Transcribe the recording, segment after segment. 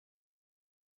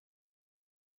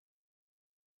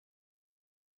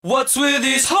What's with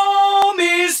these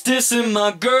homies dissing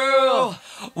my girl?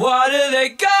 Why do they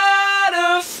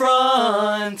gotta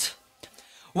front?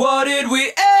 What did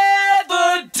we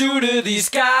ever do to these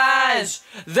guys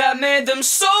that made them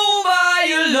so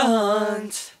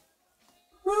violent?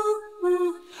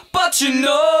 But you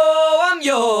know I'm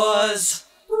yours,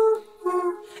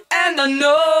 and I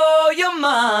know you're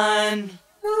mine.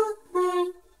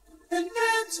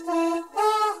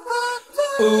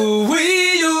 Ooh,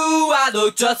 I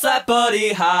look just like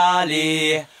Buddy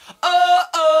Holly. Oh,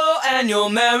 oh, and you'll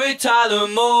marry Tyler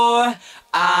Moore.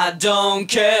 I don't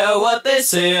care what they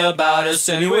say about us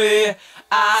anyway.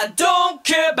 I don't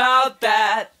care about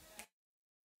that.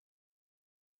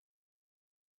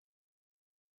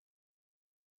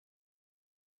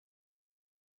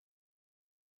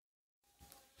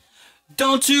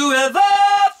 Don't you ever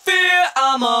fear,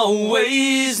 I'm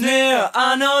always near.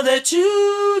 I know that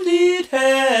you need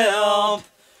help.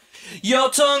 Your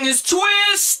tongue is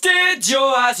twisted,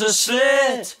 your eyes are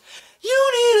slit.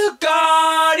 You need a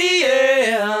guardian.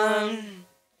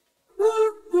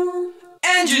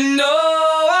 And you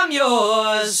know I'm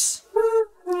yours,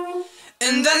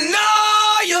 and I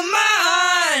know you're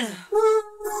mine.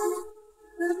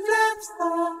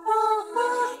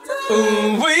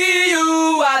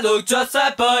 Ooh, I look just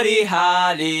like Buddy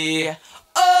Holly.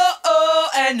 Oh, oh,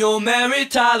 and you'll marry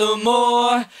Tyler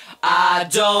Moore. I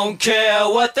don't care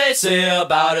what they say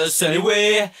about us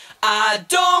anyway. I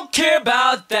don't care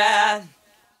about that.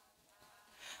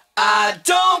 I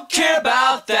don't care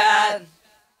about that.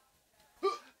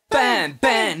 Bang,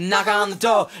 bang, knock on the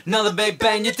door. Another big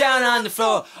bang, you're down on the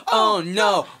floor. Oh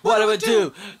no, what do I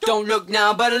do? Don't look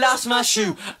now, but I lost my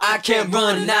shoe. I can't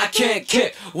run and I can't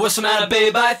kick. What's the matter,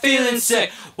 babe? I'm feeling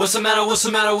sick. What's the matter, what's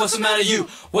the matter, what's the matter, you?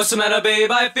 What's the matter, babe?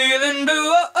 I'm feeling blue.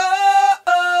 Oh,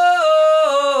 oh,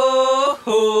 oh, oh,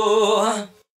 oh.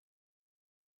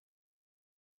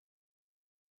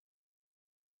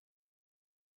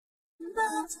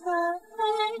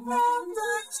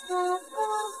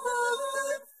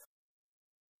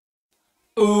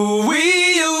 Ooh,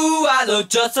 I look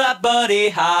just like Buddy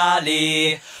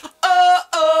Holly. Oh,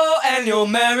 oh, and you'll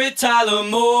marry Tyler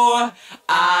Moore.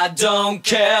 I don't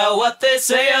care what they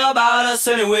say about us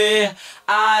anyway.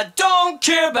 I don't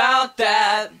care about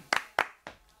that.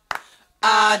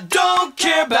 I don't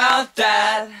care about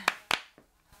that.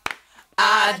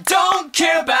 I don't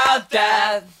care about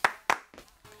that.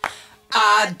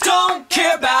 I don't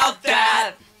care about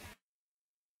that.